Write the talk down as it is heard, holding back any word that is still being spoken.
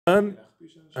And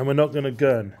we're not going to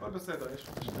gurn.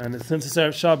 And since it's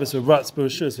Erev Shabbos, we're Ratz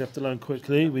B'Rishus, we have to learn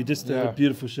quickly. We just did a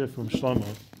beautiful shift from Shlomo.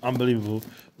 Unbelievable.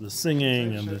 The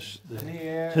singing and the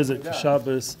Hizik for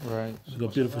Shabbos. Right. We've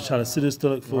got beautiful Shabbos to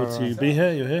look forward to. You be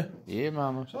here? You're here? Yeah,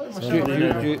 Mama. So you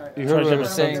heard what I was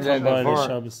saying that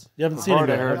you haven't seen him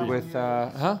yet, heard have you? with,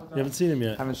 huh? You haven't seen him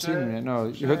yet? Haven't seen him yet, no.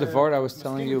 You heard the Vart I was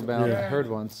telling you about, I heard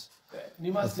once.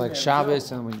 It's like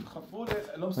Shabbos, and when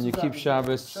you keep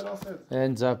Shabbos, it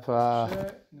ends up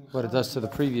what it does to the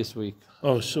previous week.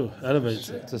 Oh, sure. Elevates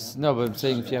it. No, but I'm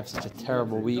saying if you have such a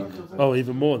terrible week. Oh,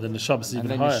 even more, then the Shabbos is even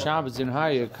higher. And then the Shabbos even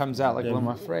higher, it comes out like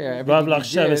Lama Freya. Right.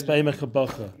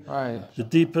 The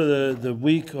deeper the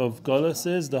week of Golos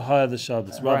is, the higher the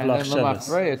Shabbos. Right, and then Lama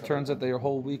Freya, it turns out that your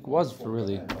whole week was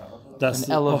really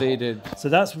elevated. So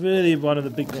that's really one of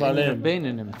the big klalim.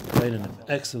 Beinoni.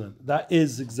 Excellent. That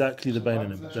is exactly the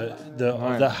Beinoni.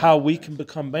 The how we can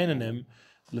become Beinoni,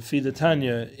 Lefi the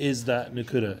Tanya, is that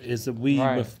Nukuda. Is that we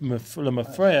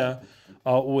Lemafreya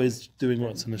are always what's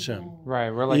what's in Hashem. Right,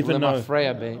 we're like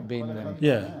Lemafreya Beinoni.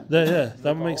 Yeah, that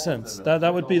would make sense.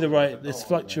 That would be the right. It's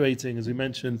fluctuating, as we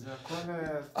mentioned.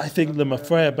 I think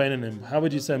Lemafreya Beinoni. How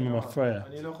would you say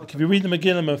Lemafreya? Like if you read the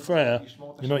Megillah Lemafreya,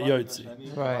 you're not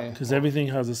Yotzi. Right. Because everything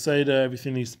has a Seder,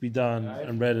 everything needs to be done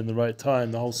and read in the right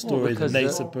time. The whole story, the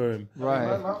Nesa Purim.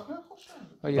 Right.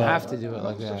 Well, you have to do it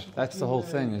like that. That's the whole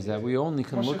thing, is that we only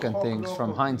can look at things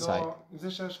from hindsight.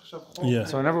 Yeah.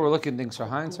 So whenever we're looking at things from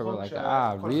hindsight, we're like,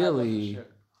 really?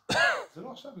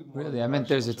 Really? I meant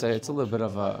it's a little bit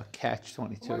of a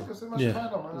catch-22.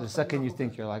 Yeah. The second you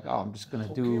think you're like, I'm going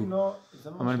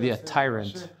to be a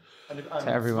tyrant to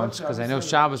everyone because I know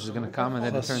Shabbos is going to come, and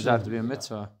then it turns out to be a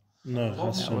mitzvah. No,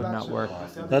 that would not work.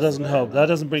 That doesn't help. That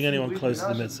doesn't bring anyone close to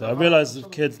the mitzvah. I realize with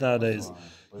kids nowadays,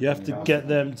 you have to get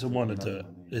them to want to do it.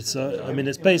 It's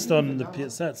it's based on the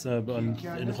Piatzatz in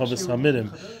Chovos Hamidim.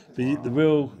 But the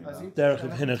real derech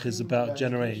of Hinuch is about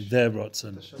generating their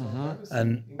rotzen.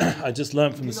 And I just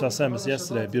learned from the Sfas Emes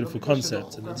yesterday a beautiful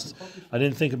concept, and I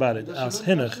didn't think about it as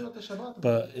Hinuch,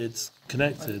 but it's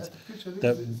connected.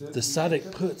 That the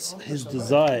tzaddik puts his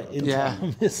desire into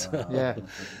the mitzvah,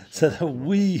 so that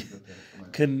we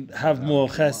can have more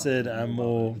chesed and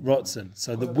more rotzen,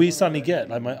 so that we suddenly get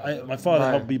like my father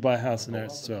helped me buy a house in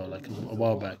Eretz Yisrael like a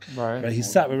while back. Right. He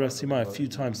sat with Rav Simai a few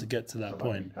times to get to that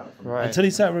point. Right. Until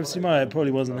he sat with Rav Simai, it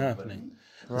probably wasn't happening.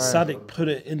 The tzaddik put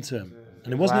it into him,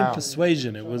 and it wasn't in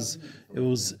persuasion. It was a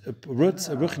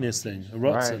ruchnius thing, a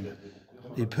rotzen. Right.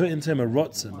 He put into him a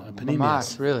rotzen, a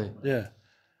panemius. Really? Yeah.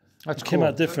 It came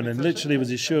out different, and literally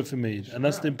was Yeshua for me. And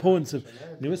that's the importance of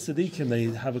with tzaddikim. They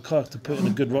have a koch to put in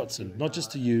a good rotzen, not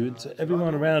just to you, to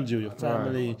everyone around you, your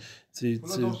family, to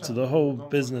the whole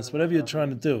business, whatever you're trying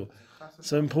to do. It's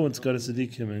so important to go to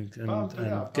tzaddikim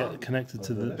and get connected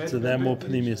to their more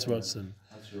panemius rotzen.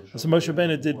 That's what Moshe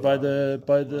Rabbeinu did by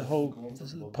the whole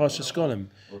Parsha Shkolim.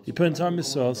 He put in Tam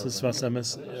Yisrael, says Sfas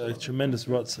Emes, a tremendous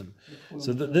rotzen.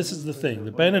 So this is the thing.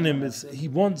 The Beinonim is he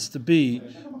wants to be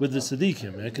with the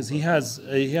tzaddikim, because he has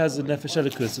a nefesh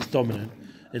elikus that's dominant.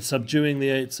 It's subduing the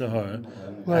YITZCHAK,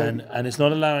 and it's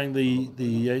not allowing the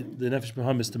nefesh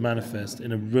behamis to manifest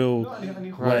in a real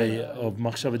way of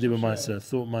machshava dibur ma'aser,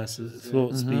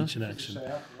 thought, speech, and action.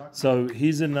 So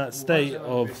he's in that state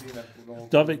of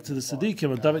davik to the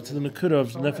tzaddikim, or davik to the nekuda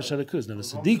of nefesh elikus. Now the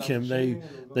tzaddikim,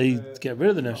 they get rid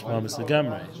of the nefesh behamis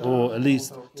legamrei, or at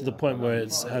least to the point where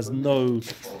it has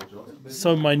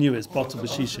so minute it's bottle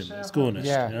b'shishim, it's gornish.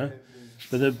 Yeah.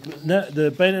 But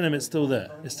the Beinoni is still there.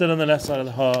 It's still on the left side of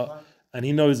the heart, and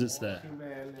he knows it's there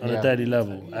on a daily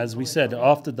level. As we said,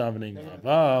 after davening,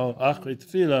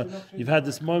 you've had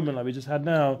this moment like we just had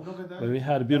now, where we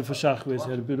had a beautiful shachris,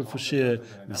 we had a beautiful shir,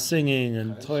 with singing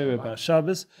and Torah about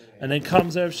Shabbos, and then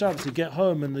comes Erev Shabbos, you get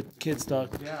home and the kids start,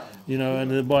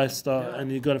 and the wife start,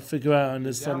 and you've got to figure out, and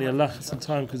there's suddenly a lachas in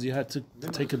time because you had to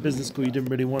take a business school you didn't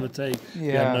really want to take,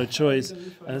 you had no choice, and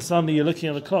then suddenly you're looking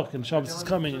at the clock and Shabbos is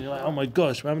coming, and you're like, oh my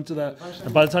gosh, what happened to that?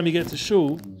 And by the time you get to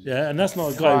shul, and that's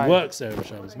not a guy who works there Erev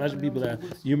Shabbos. Imagine people there,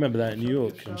 you remember that in New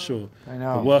York, I'm sure. I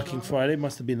know. The working Friday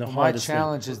must have been the hardest thing. My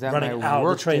challenge is that running out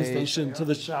of the train station to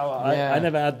the shower. I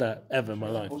never had that ever in my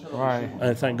life. Right.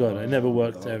 And thank God, I never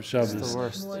worked Erev Shabbos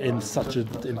in such an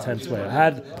intense way. I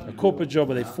had a corporate job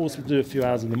where they forced me to do a few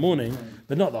hours in the morning,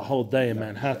 but not the whole day in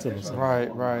Manhattan or something.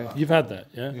 Right. You've had that,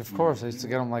 yeah? Of course, I used to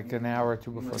get them like an hour or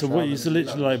two before So Shabbos. what, you used to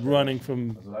literally like running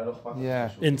from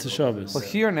into Shabbos? Well,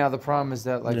 here now the problem is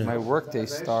that my workday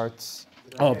starts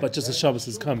Oh, but just the Shabbos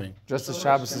is coming. Just the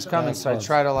Shabbos is coming, so I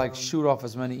try to like shoot off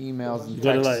as many emails and You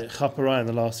got to like chaparai in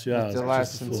the last few hours. The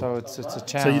last, and so it's a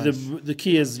challenge. So the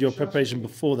key is your preparation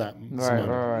before that.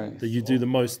 Right. That you do the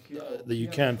most that you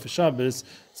can for Shabbos,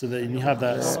 so that you have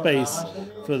that space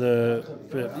for the.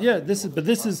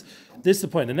 This is the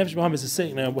point. The Nefesh Bahamas is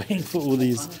sitting there waiting for all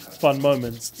these fun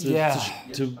moments to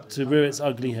rear its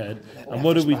ugly head. And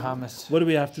what do we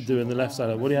have to do in the left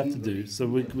side? What do you have to do? So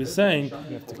we're saying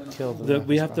that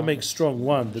we have to make strong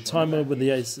one. The time when the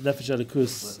Nefesh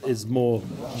Elikus is more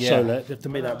sholet, we have to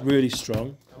make that really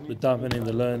strong. The davening,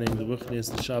 the learning, the ruchnius,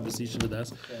 the Shabbos, each of the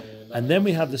and then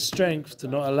we have the strength to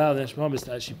not allow the Nefesh Bahamas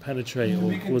to actually penetrate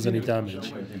or cause any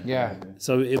damage. Yeah.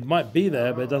 So it might be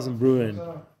there, but it doesn't ruin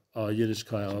our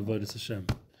YITZCHAK, our Avodas Hashem.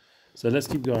 So let's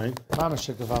keep going.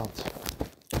 MASHA gewalt.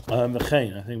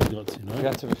 V'chein, I think we got to, no? We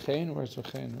got to v'chein? Where's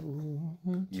v'chein?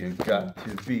 You got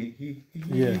to be.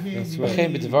 Yeah, that's right.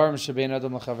 V'chein b'dvarim shebein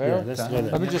adam l'chaver. That's right.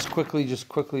 Let me just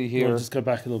quickly here. We'll just go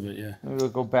back a little bit, yeah. Maybe we'll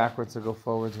go backwards or go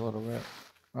forwards a little bit.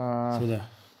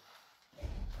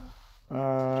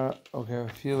 Okay,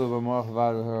 feel a bit more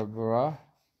about her bara.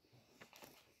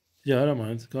 Yeah, I don't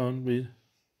mind. Go on, read.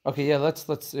 Okay, yeah,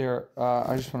 let's hear.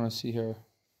 I just want to see here.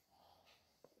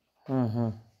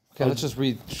 Okay, let's just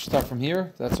read. Start from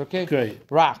here. That's okay. Great.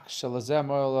 Rak shalazeh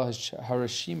mo'el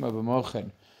harashima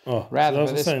b'mochen. Oh, rather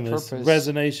so for this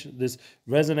purpose, this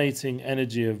resonating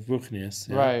energy of ruchnius.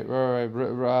 Yeah? Right.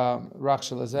 Rak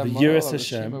shalazeh mo'el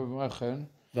harashima b'mochen.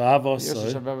 This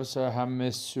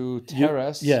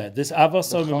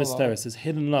avaso misteris, this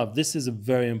hidden love. This is a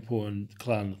very important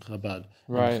clan Chabad.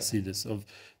 Right. See this of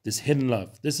this hidden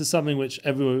love. This is something which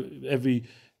every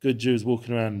good Jew is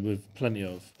walking around with plenty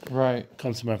of. Right.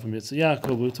 Comes from YITZCHAK.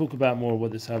 We'll talk about more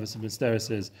what this avaso misteris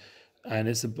is, and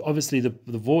it's obviously the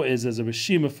vort is there's a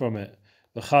reshima from it.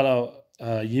 V'chala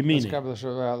yemini.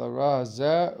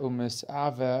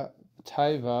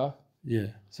 Yeah.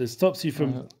 So it stops you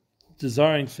from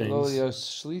desiring things. The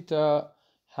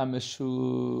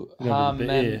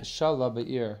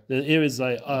ear is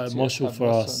like moshul for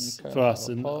us,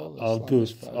 and our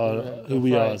goof, who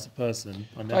we are as a person.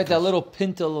 Right, that little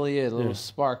pintle, little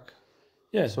spark,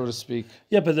 so to speak.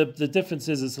 Yeah, but the difference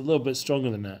is it's a little bit stronger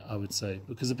than that, I would say,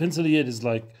 because the pintle yid is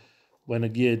like when a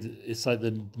yid, it's like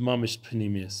the mamish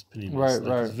panemius. Right.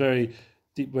 It's very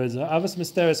deep. Whereas avos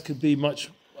misteris could be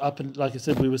much up and, like I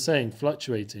said, we were saying,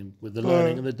 fluctuating with the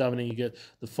learning and the davening. You get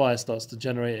the fire starts to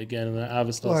generate again, and the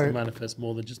avos starts to manifest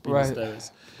more than just being misteris.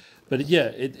 But yeah,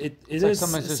 it is. Like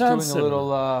someone's just doing a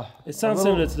little. It sounds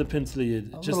similar to the pintle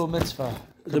yid. A little mitzvah.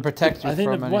 To protect you I think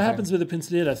from anything. What happens with the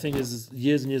pintle yid, I think, is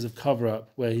years and years of cover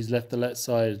up where he's let the left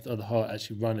side of the heart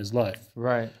actually run his life.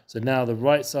 Right. So now the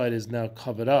right side is now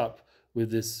covered up with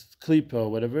this klipa or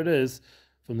whatever it is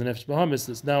from the Nefesh Bahamas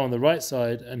that's now on the right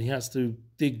side, and he has to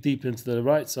dig deep into the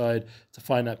right side to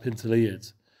find that pintle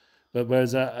yid. But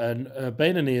whereas a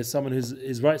Beinoni is someone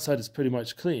his right side is pretty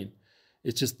much clean.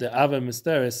 It's just the Ava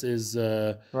Misteris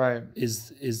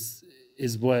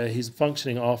is where he's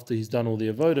functioning after he's done all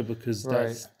the avoda, because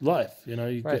that's life,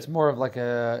 It's more of like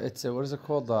what is it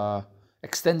called?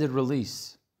 Extended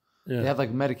release. Yeah. They have like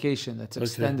medication that's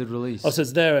extended release. Oh, so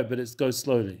it's there, but it goes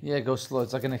slowly. Yeah, it goes slow.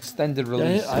 It's like an extended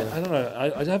release. I don't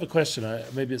know. I have a question.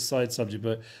 Maybe it's a side subject,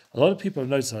 but a lot of people have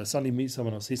noticed, I suddenly meet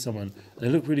someone, I'll see someone, and they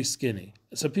look really skinny.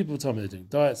 So people tell me they're doing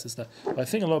diets and stuff. But I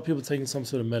think a lot of people are taking some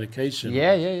sort of medication.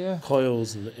 Yeah.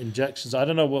 Coils and injections. I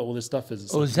don't know what all this stuff is.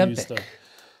 It's Ozempic. Stuff.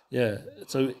 Yeah.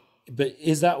 So, but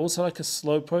is that also like a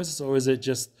slow process, or is it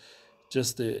just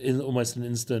almost an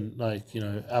instant,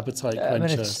 appetite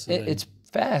quencher? It's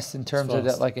fast in terms of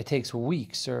that, like it takes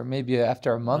weeks or maybe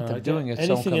after a month of doing it,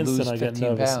 someone can lose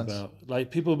 15 pounds. About.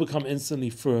 Like people become instantly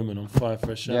firm and on fire for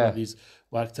Hashem. Like these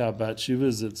whacked out bad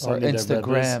shuvas at or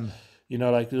Instagram.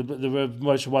 Like the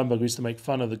Moshe Weinberg used to make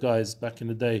fun of the guys back in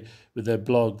the day with their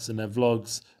blogs and their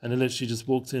vlogs, and they literally just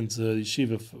walked into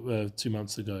yeshiva 2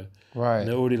 months ago. Right. And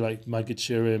they're already like Magid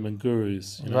Shirim and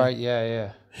gurus. Right,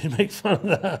 yeah. You make fun of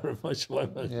that, Moshe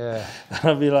Weinberg. Yeah. And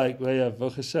I'd be like, well, yeah,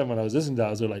 Baruch Hashem, when I was listening to that, I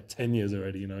was like 10 years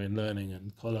already, in learning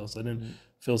and kollel. So I didn't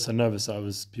feel so nervous. I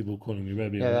was people calling me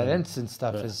Rebbe. Yeah, that instant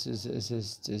stuff is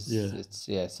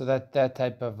So that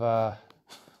type of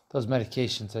those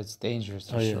medications, it's dangerous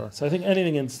for sure. So I think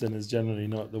anything instant is generally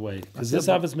not the way, because this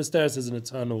avos misteris is an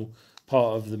eternal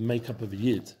part of the makeup of a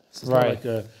yid. So it's not like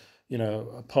a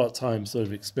part-time sort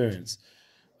of experience,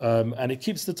 and it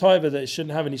keeps the taiva that it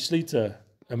shouldn't have any shlita.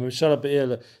 And on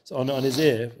his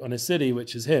ear, on his city,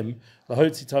 which is him, and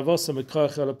it's not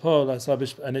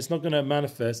going to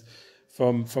manifest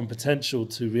from potential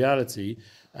to reality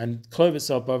and clothe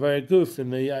itself by very goof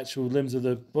in the actual limbs of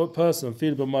the person.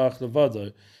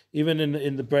 even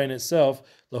in the brain itself,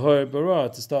 the hore bara,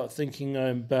 to start thinking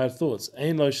bad thoughts.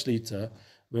 Ein lo shlita,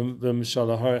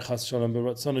 v'mishal hare chas shalom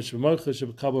b'ratzonish v'mocha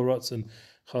sheb'kabel ratzon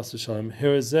chas v'shalom.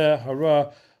 Hirazeh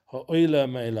hara ha'oila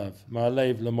me'elav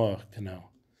ma'alev lamar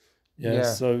canal. Yeah,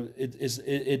 so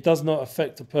it does not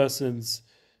affect a person's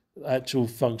actual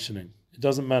functioning. It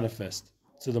doesn't manifest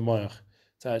to the moach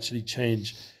to actually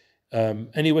change.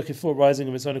 Any wicked thought rising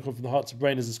of its own accord from the heart to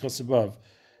brain, as discussed above.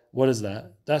 What is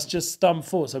that? That's just dumb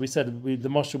thoughts. So we said the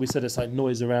MASHA, we said it's like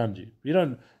noise around you. You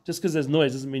don't, just because there's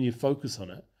noise doesn't mean you focus on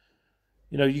it.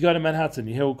 You know, you go to Manhattan,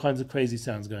 you hear all kinds of crazy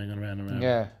sounds going on around.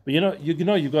 Yeah. But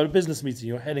you've got a business meeting,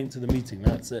 you're heading to the meeting,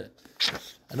 that's it.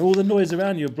 And all the noise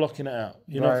around you, you're blocking it out.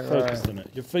 You're not focused on it.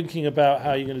 You're thinking about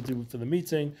how you're going to do for the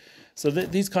meeting. So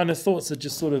these kind of thoughts are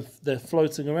just sort of, they're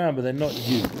floating around, but they're not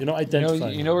you. You're not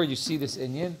identifying. You know where you see this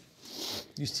Inyan?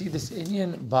 You see this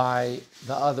Inyan by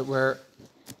the other, where,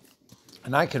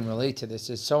 and I can relate to this,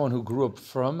 is someone who grew up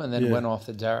from and then went off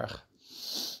the derech.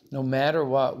 No matter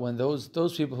what, when those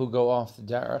people who go off the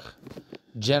derech,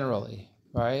 generally,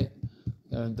 right?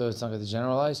 Though it's not going to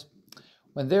generalize,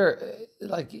 when they're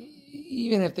like,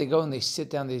 even if they go and they sit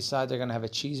down, they decide they're going to have a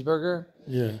cheeseburger.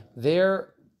 Yeah. They're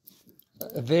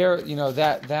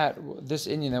this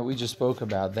Indian that we just spoke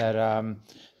about, that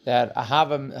the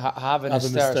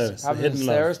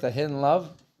hidden love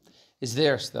is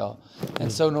there still. And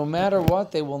so no matter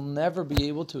what, they will never be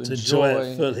able to enjoy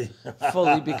it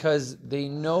fully because they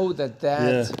know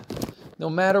that no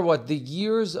matter what, the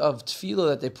years of tefillah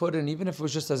that they put in, even if it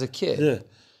was just as a kid. Yeah.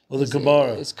 Or the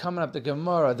Gemara. It's coming up, the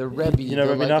Gemara, the Rebbe. You know,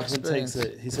 Rabbi Nachman takes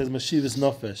it. He says, Mashivas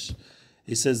Nofesh.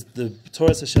 He says, the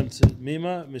Torah Hashem to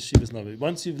Mima, Mashivas Nofesh.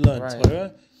 Once you've learned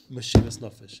Torah, Mashivas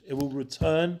Nofesh. It will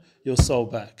return your soul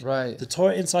back. Right. The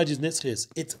Torah inside you is nitzchias.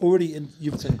 It's already in.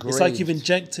 It's like you've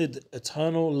injected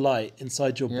eternal light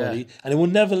inside your body, and it will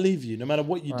never leave you, no matter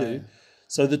what you do.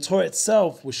 So the Torah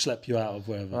itself will schlep you out of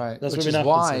wherever. Right. That's which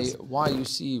what is why you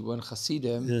see when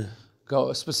Hasidim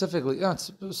go, specifically, not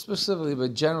specifically,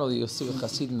 but generally you'll see with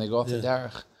Hasidim, they go off the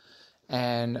derech,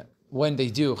 and when they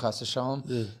do, Chas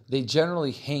V'Shalom, they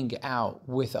generally hang out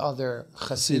with other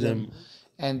Hasidim.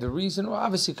 And the reason, well,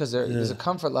 obviously, because there's a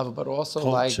comfort level, but also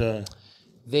culture.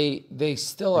 Like they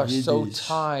still are so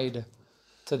tied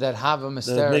to that Hava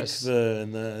Mysteris. The mikveh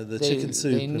and the chicken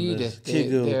soup. They need it.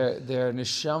 Their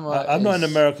neshama. I'm not in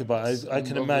America, but I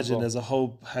can imagine there's a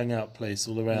whole hangout place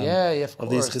all around. Of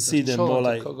these Hasidim, more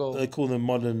like they call them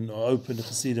modern or open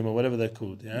Hasidim or whatever they're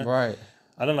called. Yeah, right.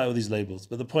 I don't like all these labels,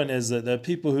 but the point is that there are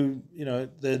people who,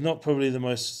 they're not probably the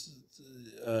most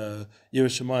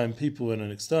Yerushalayim people in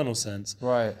an external sense,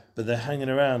 right? But they're hanging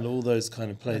around all those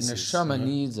kind of places. And neshama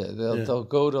needs it. They'll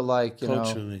go to like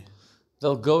culturally.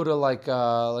 They'll go to like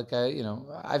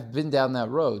I've been down that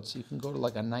road, so you can go to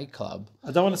like a nightclub.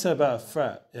 I don't want to say about a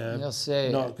frat, You'll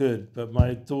say not good, but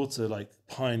my daughter like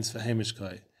pines for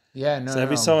Hamishkai. Yeah, so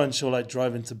every so on she'll like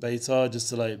drive into Beitar just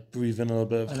to like breathe in a little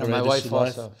bit of my wife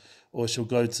life, also. Or she'll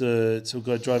go drive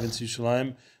into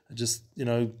Yerushalayim and just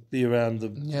be around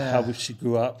how she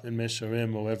grew up in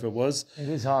Mesharim or wherever it was. It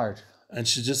is hard, and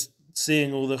she's just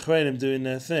seeing all the Charedim doing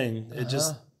their thing. It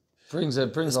just brings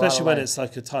especially when it's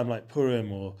like a time like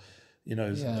Purim or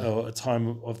or a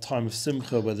time of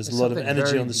Simcha where there's a lot of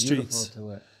energy on the streets.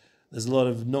 There's a lot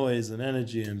of noise and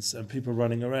energy and people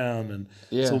running around and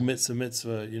it's all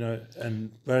mitzvah,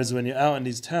 and whereas when you're out in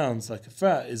these towns, like a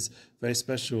frat is very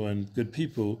special and good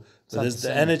people, but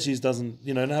the energies doesn't,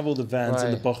 don't have all the vans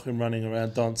and the bochum running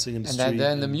around dancing in the street. And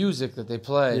then the music that they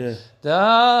play.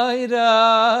 Da,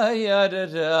 da, da,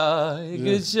 da,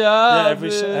 good job. Yeah,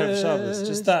 every Shabbos.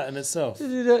 Just that in itself.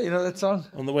 You know that song?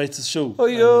 On the way to shul.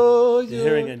 You're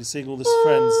hearing it and you're seeing all these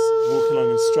friends walking along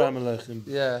in stramelech and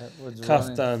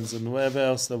kaftans and whatever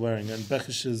else they're wearing and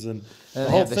bekishes and the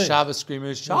whole thing. The Shabbos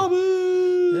screamers, Shabbos!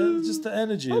 Yeah, just the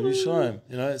energy of Yerushalayim.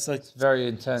 It's very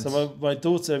intense. So my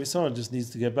daughter every so on just needs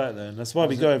to get back there, and that's why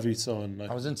we go every so on.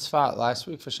 I was in Tzfat last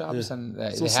week for Shabbos, and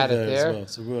they had it there. As well.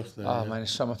 It's a ruach there. Oh, my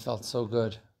neshama felt so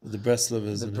good. The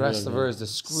Breslovers, the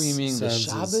screaming, the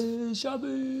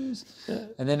Shabbos. Yeah.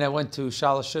 And then I went to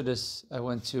Shalosh Shudas. I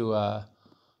went to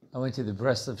the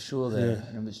Breslov shul there,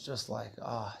 and it was just like,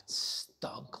 it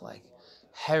stunk like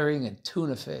herring and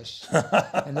tuna fish.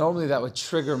 And normally that would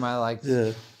trigger my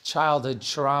childhood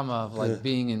trauma of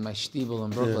being in my shtibel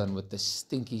in Brooklyn with the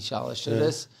stinky Shalosh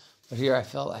Shudas. But here I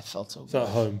felt so good. Felt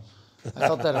home. I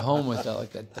felt at home with that,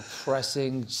 like that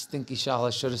depressing, stinky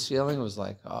Shalosh Shudas feeling. It was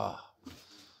like,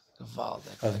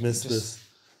 I've missed this.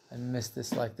 I missed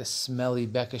this, like the smelly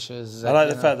bekishes. I like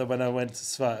the fact that when I went to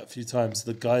Svat a few times,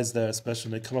 the guys there,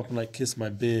 especially, they come up and like kiss my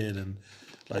beard and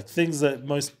like things that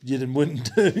most Yidden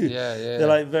wouldn't do. Yeah. They're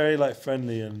like very like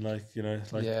friendly and like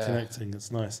connecting. It's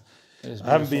nice.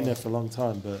 I haven't been there for a long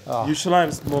time, but Yerushalayim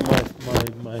is more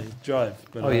my drive.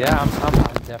 But, I'm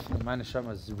definitely. My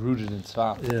neshama is rooted in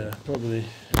Tzfat. Yeah, probably.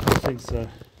 I think so.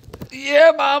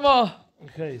 Yeah, mama.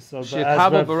 Okay, so as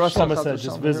Shama said,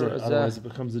 just visit, otherwise it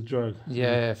becomes a drug.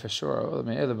 Yeah, for sure.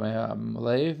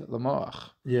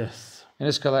 Yes.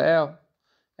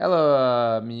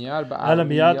 Ela miyad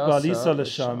ba'alisa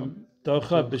l'sham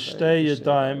docha b'shtei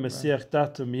yadayim mesiach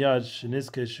data miyad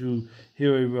shenizke shu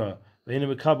hiri ra v'hina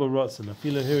mekabel rotzen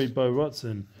afilu hiri bo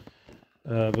rotzen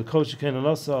v'kol sheken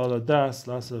alasa ala das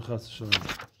lasa chas shalom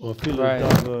or afilu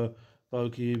dava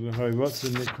boki v'hari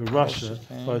rotzen nikra Russia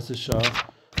v'asa shah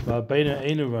v'beina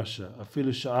eina Russia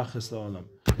afilu sha'achas la'olam.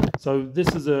 So this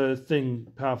is a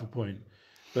powerful point.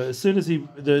 But as soon as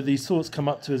these thoughts come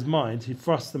up to his mind, he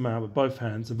thrusts them out with both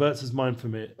hands, averts his mind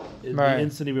from it. He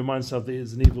instantly reminds himself that it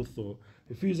is an evil thought.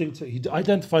 He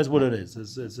identifies what it is.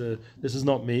 This is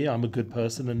not me. I'm a good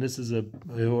person, and this is a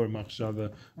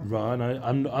machshava ra,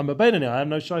 and I'm a Beinoni. I have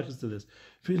no shaykhs to this.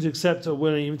 Refusing to accept or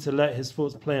willing even to let his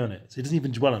thoughts play on it. So he doesn't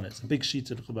even dwell on it. It's a big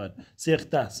sheet of Chabad. Siach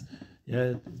das.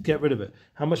 Yeah, get rid of it.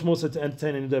 How much more so to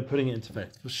entertain and they're putting it into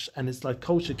effect? And it's like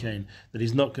culture cane that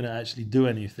he's not going to actually do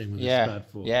anything with this bad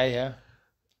thought. Yeah.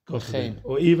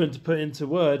 Or even to put into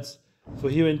words, for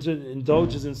he who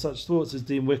indulges in such thoughts is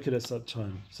deemed wicked at such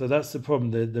time. So that's the problem.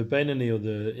 The Beinoni or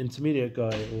the intermediate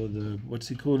guy or the, what's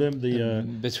he call him? The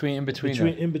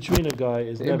in-betweener guy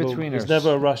is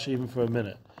never a rush even for a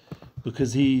minute.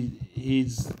 Because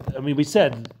he's, I mean, we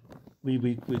said,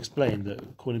 we explained that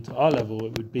according to our level,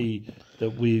 it would be that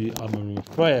we are a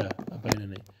prayer, a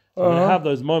Beinoni. We're going to have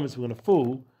those moments we're going to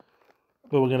fall,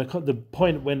 but we're going to the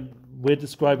point when we're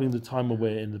describing the time when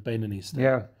we're in the Beinoni state.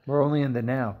 Yeah, we're only in the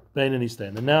now. Beinoni state.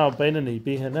 And the now, Beinoni,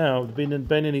 be here now, being in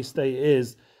Beinoni state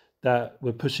is that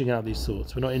we're pushing out these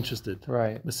thoughts. We're not interested.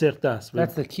 Right. That's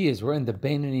the key, is we're in the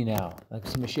Beinoni now. Like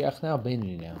Mashiach now,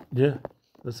 Beinoni now. Yeah,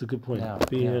 that's a good point.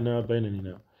 Be here now, Beinoni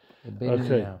now.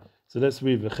 Okay. Now. So let's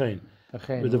read V'chein.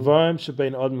 With the Varim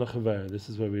Shebein Adam L'Chaver. This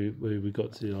is where we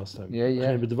got to last time.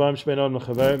 Yeah. With the Varim Shebein Adam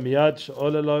L'Chaver, Miyad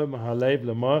She'olalo Mahalev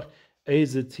Lamach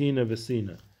Ezetina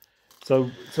Vesina. So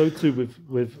too with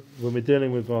when we're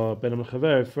dealing with our Ben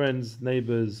L'Chaver, friends,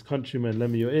 neighbors, countrymen,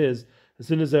 lend me your ears. As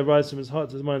soon as there arises from his heart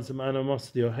to his mind some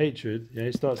animosity or hatred,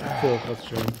 he starts to feel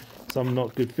some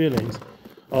not good feelings.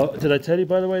 Did I tell you,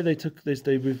 by the way, they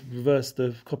reversed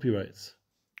the copyrights?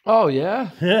 Oh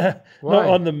yeah, yeah. Why?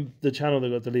 Not on the channel that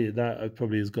got deleted. That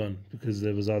probably is gone because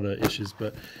there was other issues.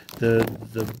 But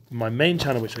my main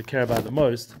channel, which I care about the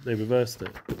most, they reversed it.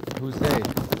 Who's they? I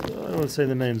don't want to say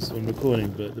the names on recording,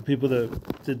 but the people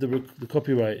that did the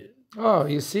copyright. Oh,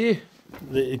 you see,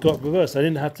 it got reversed. I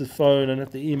didn't have to phone, I didn't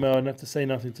have to email, I didn't have to say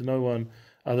nothing to no one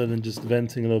other than just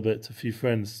venting a little bit to a few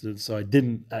friends. So I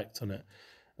didn't act on it.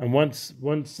 And once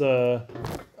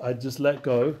I just let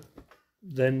go.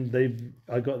 Then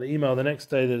I got the email the next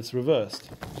day that it's reversed.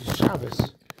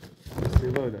 Shabbos.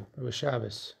 It was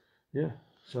Shabbos. Yeah,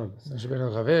 Shabbos.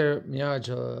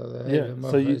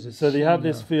 So they have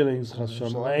this feelings,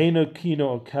 Aino kino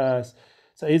or kas.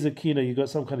 So is a kino, you got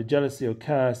some kind of jealousy or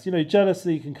kas.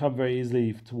 Jealousy can come very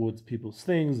easily towards people's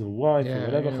things or wife or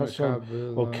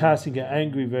whatever. Or kas, you get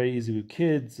angry very easily with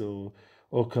kids or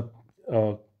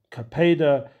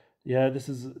kapeda. Yeah, this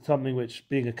is something which,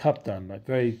 being a kapdan, like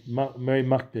very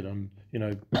makbid on,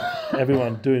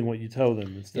 everyone doing what you tell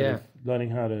them instead of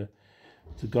learning how to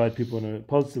guide people in a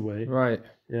positive way. Right.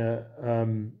 Yeah.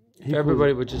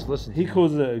 Everybody would just listen. He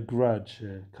calls it a grudge.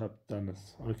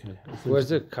 Kapdanas. Okay. What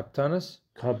is it? Kapdanas.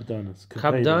 Kapdanas.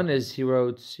 Kapdan is he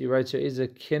writes is a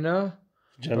kina.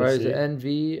 Jealousy,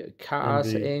 envy,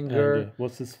 chaos, anger.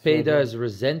 What's this? Peda is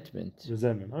resentment.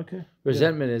 Resentment, okay.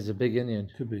 Resentment is a big Indian.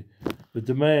 Could be. The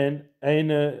domain,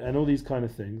 Aina, and all these kind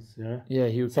of things, yeah? Yeah,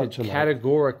 he would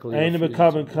categorically. Aina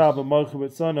b'kabin kab b'mocha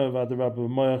b'tzano v'adarab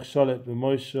b'moyach shalet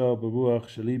b'mosha b'ruach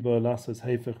shaliba lasas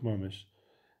heifech mamish.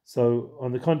 So,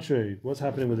 on the contrary, what's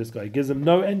happening with this guy? He gives him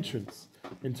no entrance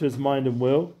into his mind and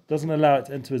will, doesn't allow it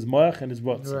to enter his moyach and his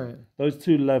rotzen. Right. Those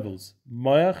two levels.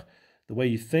 Moyach, the way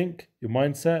you think, your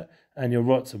mindset, and your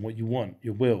rotzen, what you want,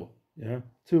 your will. Yeah,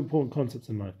 two important concepts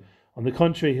in life. On the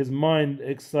contrary, his mind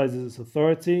exercises its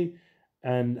authority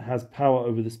and has power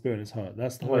over the spirit in his heart.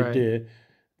 That's the whole idea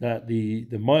that the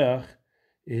moyach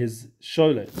is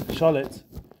shalet,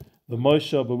 the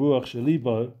mosha baruach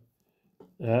shalibo,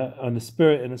 and the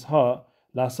spirit in his heart,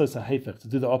 lasos ha'hefech, to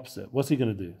do the opposite. What's he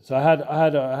going to do? So I had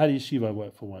a yeshiva I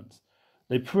worked for once.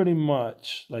 They pretty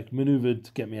much maneuvered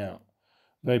to get me out.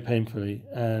 Very painfully,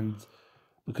 and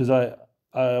because I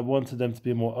I wanted them to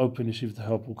be a more open yeshiva to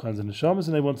help all kinds of neshamas,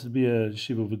 and they wanted to be a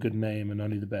yeshiva with a good name and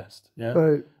only the best. Yeah,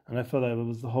 Right. and I felt like it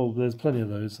was the whole. There's plenty of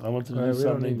those. I wanted to do We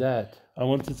something. don't need that. I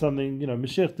wanted something,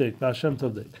 Mashiach dik, Hashem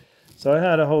Tov dik. So I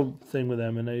had a whole thing with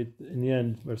them, and they, in the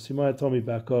end, Simaya told me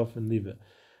back off and leave it.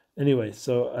 Anyway,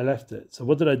 so I left it. So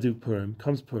what did I do? Purim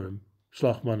comes Purim,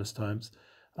 Shlach Manas times.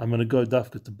 I'm going to go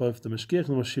dafka to both the Mashgiach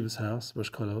and the Moshiva's house,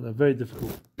 Rosh Kolel. They're very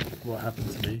difficult. What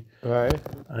happened to me? Right.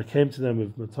 And I came to them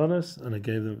with matanas, and I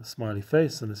gave them a smiley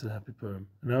face, and I said Happy Purim,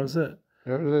 and that was it.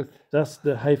 That was it. That's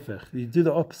the hayfech. You do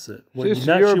the opposite. What Just you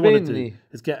naturally you're want to do Beinoni.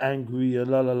 is get angry,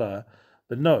 la la la.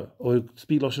 But no, or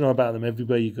speak Lashon Hara about them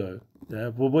everywhere you go.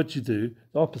 Yeah. Well, what you do,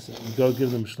 the opposite. You go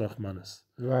give them shlach manas.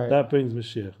 Right. That brings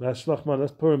Mashiach. That shlach manas.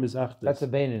 That's Purim is achdus. That's a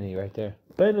Beinoni right there.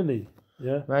 Beinoni.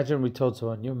 Yeah. Imagine we told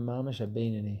someone, you're mamish a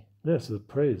Beinoni. Yeah. So the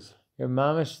praise. You're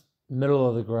mamish middle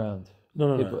of the ground.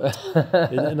 No.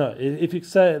 No. If you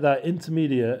say it that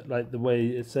intermediate, like the way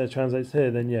it says translates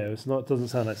here, then yeah, it's not. It doesn't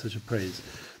sound like such a praise.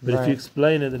 But if you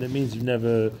explain it, then it means you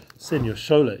never sin. You're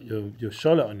sholet. You're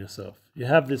sholet on yourself. You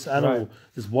have this animal,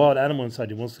 this wild animal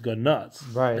inside you wants to go nuts,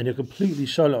 Right. and you're completely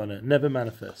sholet on it. Never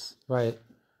manifests. Right.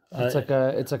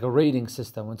 It's like a rating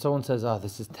system. When someone says, "Oh,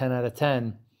 this is 10 out of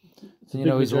 10," then you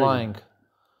know he's lying.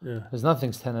 Yeah. Because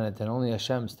nothing's 10 out of 10. Only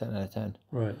Hashem's 10 out of 10.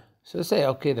 Right. So say,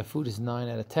 okay, the food is 9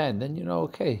 out of 10. Then you know,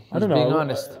 okay, he's I don't know. being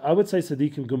honest. I would say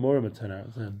Sadiqim Gemorim are 10 out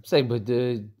of 10. Say, but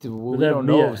we don't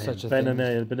know of such a thing.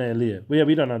 Bnei Eliyahu.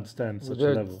 We don't understand such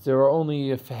a level. There are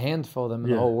only a handful of them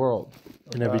in the whole world.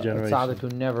 In every generation. A tzaddik who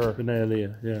never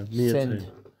Bnei Eliyahu. sinned.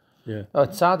 Yeah. A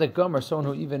tzaddik gomer, someone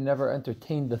who even never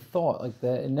entertained the thought like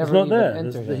that. It never it's not even there.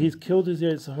 entered him. He's killed his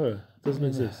YITZCHAK. It doesn't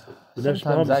exist.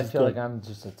 Sometimes I feel like I'm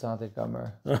just a tzaddik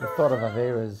gomer. The thought of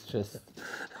Avera is just...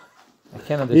 I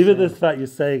can't understand. Even the fact you're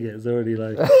saying it is already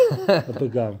like a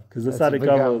pagam. Because the tzaddik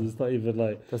gomer is not even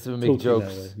like... Doesn't even make jokes.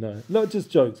 That way. No, not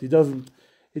just jokes. He doesn't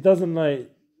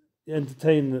like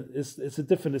entertain... It's a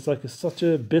different... It's like such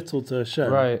a bittul to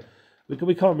Hashem. Right.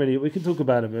 We can't really... We can talk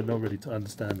about it, but not really to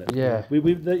understand it. Yeah.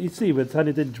 You see, when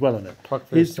Tanya didn't dwell on it.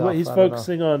 He's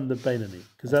focusing on the Beinoni.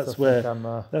 Because that's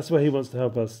where he wants to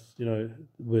help us,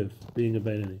 with being a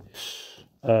Beinoni.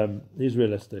 He's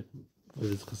realistic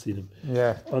with his chassidim.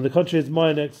 Yeah. On the contrary, his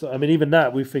mind... even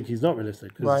that, we think he's not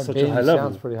realistic. Because it's such a high level.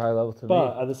 Sounds pretty high level to me.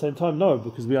 But at the same time, no,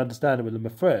 because we understand it with the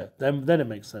mafreh. Then it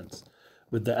makes sense.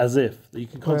 With the as if. That you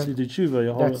can constantly do tshuva.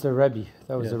 Your whole, that's the Rebbe.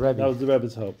 That was the Rebbe. That was the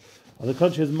Rebbe's help. On the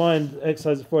contrary, his mind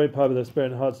exercises foreign power with their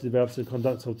spirit and heart to develop and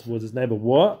conduct himself towards his neighbor.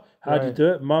 What? How do you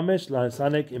do it? Mamish,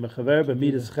 la'asanik, imachaver,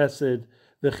 b'midas chesed,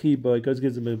 v'chiba. He goes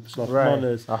gives him a shlach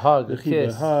manas, a hug, a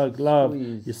kiss, a hug, love,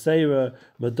 yisera,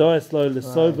 madois lo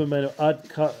l'sova menu ad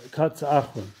katza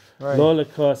achron, lo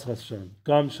l'kos chasshon,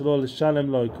 gam shelo l'shalem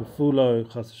lo kufulo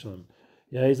chasshon.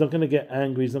 Yeah, he's not going to get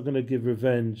angry. He's not going to give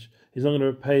revenge. He's not going to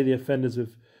repay the offenders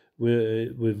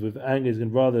with anger. He's going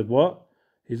to rather what?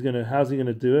 How's he going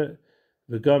to do it?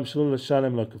 He's going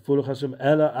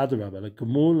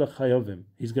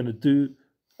to do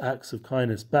acts of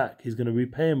kindness back. He's going to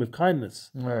repay him with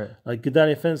kindness. Right. Like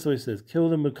Gedalia Fence always says, kill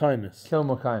them with kindness. Kill them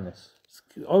with kindness.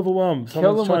 Overwhelmed.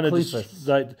 Someone's trying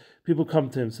to people come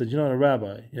to him and said, "You're not a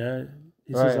rabbi." Yeah.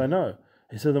 He says, "I know."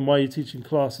 He said, "Then why are you teaching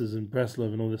classes in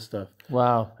Breslov and all this stuff?"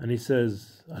 Wow. And he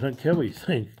says, "I don't care what you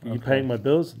think. Are you paying my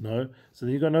bills? No. So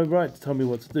then you got no right to tell me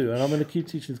what to do. And I'm going to keep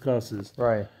teaching these classes.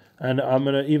 Right. And I'm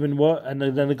going to even what? And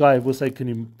then the guy will say, "Can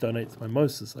you donate to my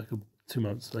Moses?" Like 2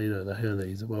 months later, they hear that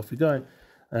he's a wealthy guy.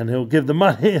 And he'll give the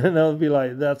money and they'll be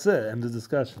like, "That's it." End of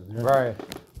discussion. Yeah? Right.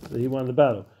 So he won the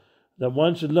battle. That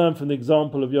one should learn from the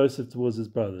example of Yosef towards his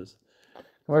brothers.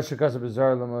 Right. The Chayavim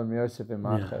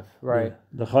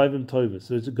Tovus.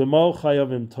 So it's Gamal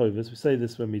Chayavim Tovus. We say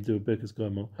this when we do a Birkas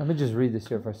Gomal. Let me just read this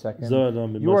here for a second.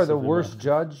 You are the worst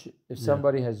judge if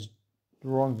somebody has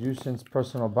wronged you since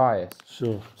personal bias.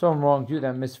 Sure. Someone wronged you,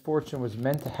 that misfortune was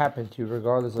meant to happen to you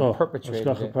regardless of perpetrating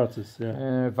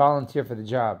it. Volunteer for the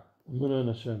job. It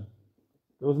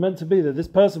was meant to be that this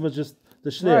person was just the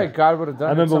shliach. Right, God would have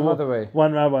done it some other way.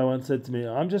 One rabbi once said to me,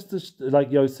 "I'm just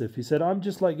like Yosef." He said, "I'm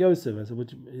just like Yosef." I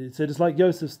said, he said, "It's like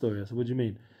Yosef's story." I said, "What do you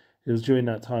mean?" It was during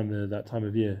that time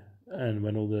of year, and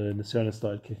when all the Nisyonis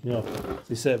started kicking off. So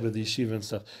he said with the yeshiva and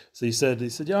stuff. So he said,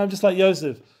 "Yeah, I'm just like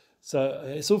Yosef." So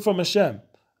it's all from Hashem.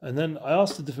 And then I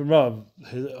asked a different rav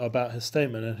about his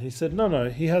statement, and he said, "No,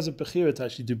 he has a bechira to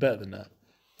actually do better than that.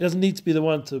 He doesn't need to be the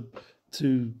one to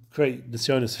create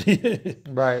nisyonos for you."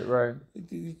 Right.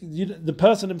 The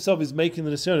person himself who's making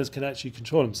the nisyonos can actually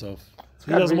control himself.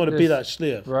 So he doesn't want to be that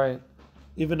shliach. Right.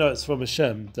 Even though it's from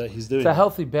Hashem that he's doing it's a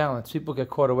healthy balance. People get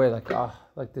caught away like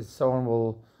this. Someone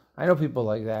will... I know people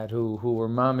like that who were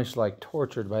mamish, like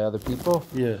tortured by other people.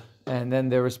 Yeah. And then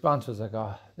their response was like,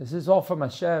 "Oh, this is all from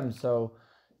Hashem." So,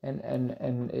 and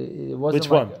it wasn't. Which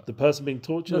like, one? The person being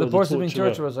tortured? No, or the person being torturer?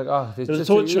 tortured was like, "Oh, it's So the just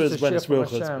torturer it's is when a it's shliach real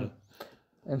from Hashem." chutzpah.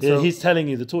 And Yeah, so he's telling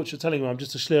you, the torturer telling you, I'm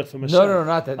just a shliach from Hashem. no,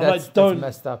 not that. I'm like, That's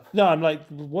messed up. No, I'm like,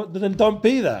 what? Then don't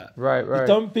be that. Right.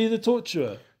 Don't be the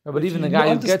torturer. No, but If even the you guy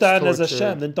who gets understand tortured, as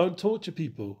Hashem, then don't torture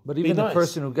people. but Be even the nice.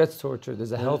 person who gets tortured,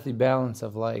 there's a healthy balance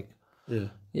of like,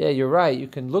 yeah, you're right. You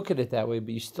can look at it that way,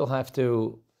 but you still have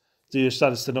to do your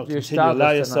status to not do your continue. status Allow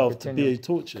to not yourself to continue. be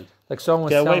tortured. Like someone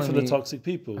was Get away telling from me, the toxic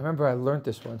people. I remember I learned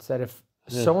this once, that if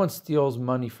someone steals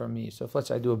money from me, so if let's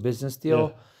say I do a business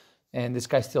deal and this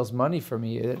guy steals money from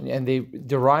me, and they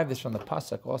derive this from the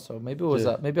Pasuk also, maybe it was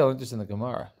maybe I learned this in the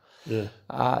Gemara,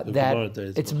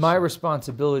 that it's my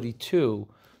responsibility too.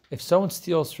 If someone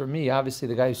steals from me, obviously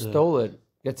the guy who stole it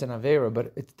gets an Avera,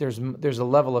 but there's a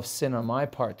level of sin on my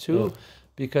part too,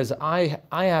 because I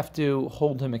have to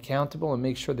hold him accountable and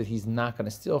make sure that he's not going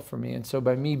to steal from me. And so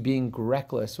by me being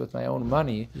reckless with my own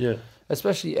money,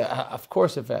 especially, of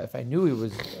course, if I knew he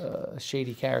was a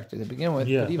shady character to begin with.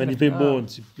 Yeah, but even when you've been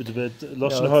warned,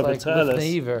 Lashon it's like Hara,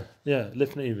 Lifnei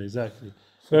Lifnei Iver, exactly.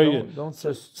 Very good. Don't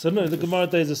just... So no, the Gemara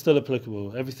days are still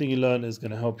applicable. Everything you learn is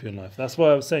going to help you in life. That's why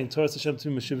I was saying, Torah Hashem Tu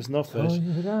Meshuvas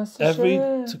Nofesh. Every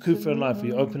Tekufa in life,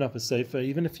 you open up a sefer,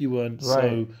 even if you weren't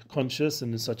so conscious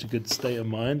and in such a good state of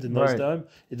mind in those times,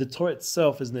 the Torah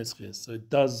itself is nitzchias, so it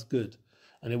does good.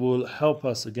 And it will help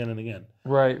us again and again.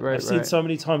 I've seen so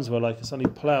many times where like I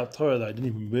suddenly pull out Torah that I didn't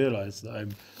even realize that I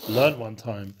learned one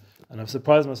time. And I've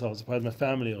surprised myself, surprised my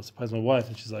family, or surprised my wife.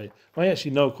 And she's like, well, I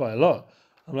actually know quite a lot.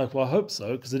 I'm like, well, I hope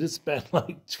so, because I did spend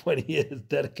like 20 years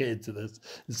dedicated to this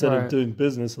instead of doing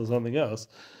business or something else.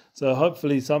 So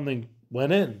hopefully something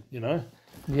went in, you know?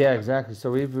 Yeah, exactly.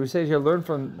 So we say here, learn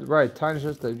from, Tanya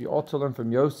says that you ought to learn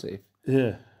from Yosef.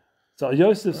 Yeah. So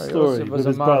Yosef's story Yosef was with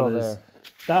his a model brothers, there.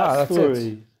 that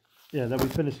story, that we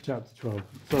finished chapter 12.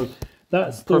 So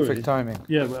that story. Perfect timing.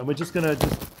 Yeah, and we're just going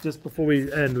to, just before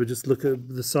we end, we'll just look at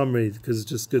the summary, because it's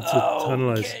just good to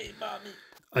analyze.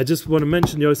 I just want to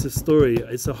mention Yosef's story.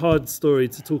 It's a hard story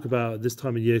to talk about at this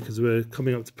time of year because we're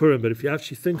coming up to Purim, but if you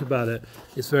actually think about it,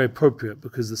 it's very appropriate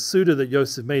because the Suda that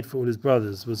Yosef made for all his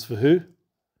brothers was for who?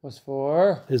 Was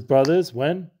for? His brothers,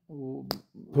 when?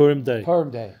 Purim Day.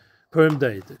 Purim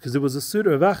Day, because it was a Suda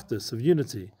of Achdus, of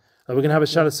unity. We're going to have a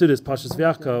Shalasudis, Pashas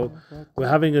V'Yakov. We're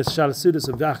having a Shalasudis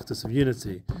of Achdus, of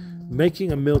unity.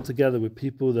 Making a meal together with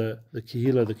people, the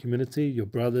Kehila, the community, your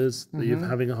brothers, that you're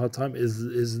having a hard time,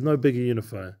 is no bigger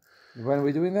unifier. When are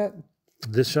we doing that?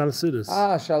 This Shalasudis.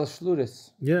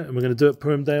 Shalasudis. Yeah, and we're going to do it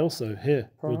Purim Day also, here.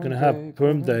 We're going to have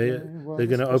Purim Day. They're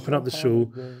going to open up the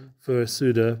shul for a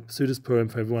Suda's Purim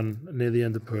for everyone near the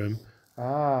end of Purim.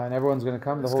 And everyone's going to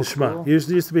come, the whole shul?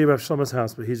 Usually used to be Rav Shlomo's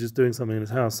house, but he's just doing something in his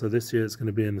house, so this year it's going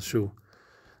to be in the shul.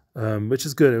 Which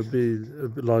is good, it'll be a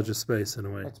bit larger space in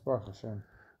a way. That's Baruch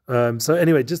Hashem. So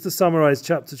anyway, just to summarize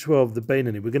chapter 12, the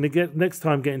Beinoni. We're going to get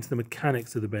into the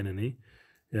mechanics of the Beinoni,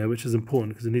 which is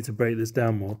important because we need to break this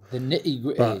down more. The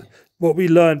nitty-gritty. But what we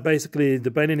learned, basically,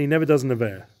 the Beinoni never does an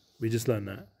Avera. We just learned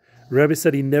that. Rebbe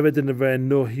said he never did an Avera,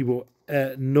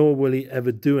 nor will he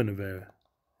ever do an Avera.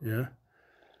 Yeah?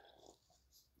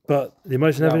 But the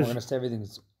emotion we're going to say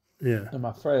everything's in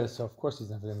my phrase, so of course he's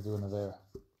never going to do an Avera.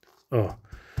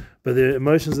 But the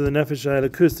emotions of the Nefesh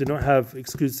HaElakus do not have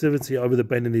exclusivity over the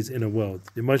Beinoni's inner world.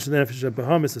 The emotions of the Nefesh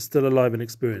HaBahamis are still alive in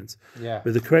experience.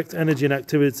 With the correct energy and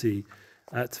activity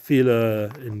at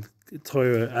Tefillah, in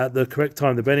Torah, at the correct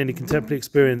time, the Beinoni can temporarily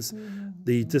experience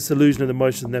the dissolution of the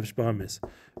emotions of the Nefesh HaBahamis.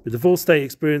 With the full state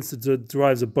experience, it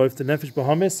derives of both the Nefesh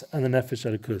HaBahamis and the Nefesh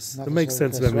HaElakus. That makes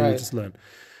sense of everything we just learned.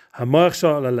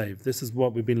 This is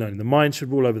what we've been learning. The mind should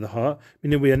rule over the heart,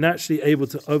 meaning we are naturally able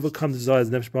to overcome the desires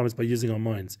of Nefesh HaBahamis by using our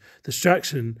minds.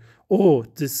 Distraction or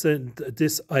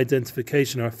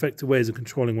disidentification are effective ways of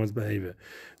controlling one's behavior.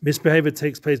 Misbehavior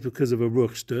takes place because of a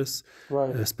ruach shtus,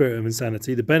 a spirit of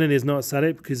insanity. The Beinoni is not a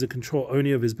tzaddik because he's a control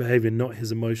only of his behavior, not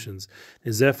his emotions.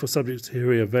 He is therefore subject to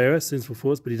hiri avera, sinful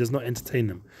thoughts, but he does not entertain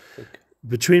them.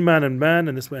 Between man, and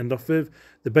this will end off with,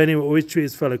 the Beinoni will always treat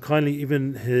his fellow kindly,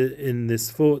 even in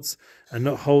his thoughts, and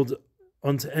not hold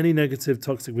onto any negative,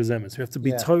 toxic resentments. We have to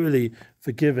be totally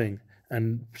forgiving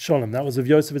and shalom. That was of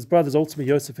Yosef, his brothers. Ultimately,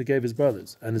 Yosef forgave his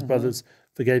brothers, and his brothers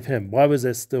forgave him. Why was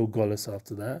there still golus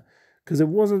after that? Because it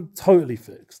wasn't totally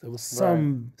fixed. There was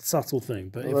some subtle thing.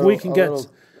 But if we can get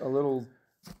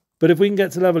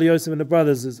to level Yosef and the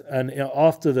brothers, and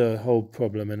after the whole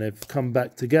problem, and they've come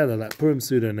back together, like Purim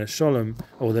Suda and their Shalom,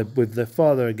 or they're with their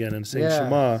father again and saying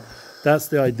Shema, that's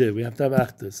the idea. We have to have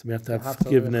achdus, we have to have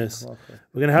forgiveness.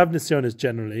 We're going to have nisyonis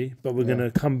generally, but we're going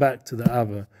to come back to the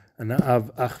Ava and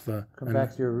have achva. Come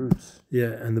back to your roots. Yeah,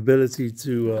 and the ability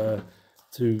to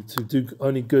do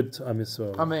only good to Am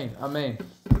Yisrael. Amen. Amen.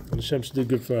 And Hashem should do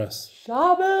good for us.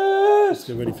 Shabbos. Let's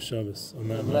get ready for Shabbos. On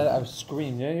that note. I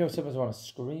scream. You know, sometimes want to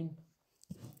scream.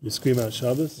 You scream out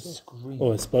Shabbos? Scream.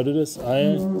 Oh, I spotted us.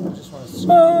 I just want to scream.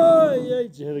 Oh, yeah.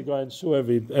 Did you hear the guy in Shul?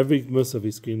 Every Musaf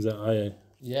he screams out Aye.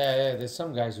 Yeah. There's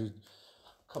some guys who,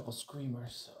 a couple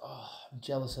screamers. Oh, I'm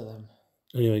jealous of them.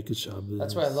 Anyway, good Shabbos.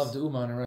 That's why I love the Uman.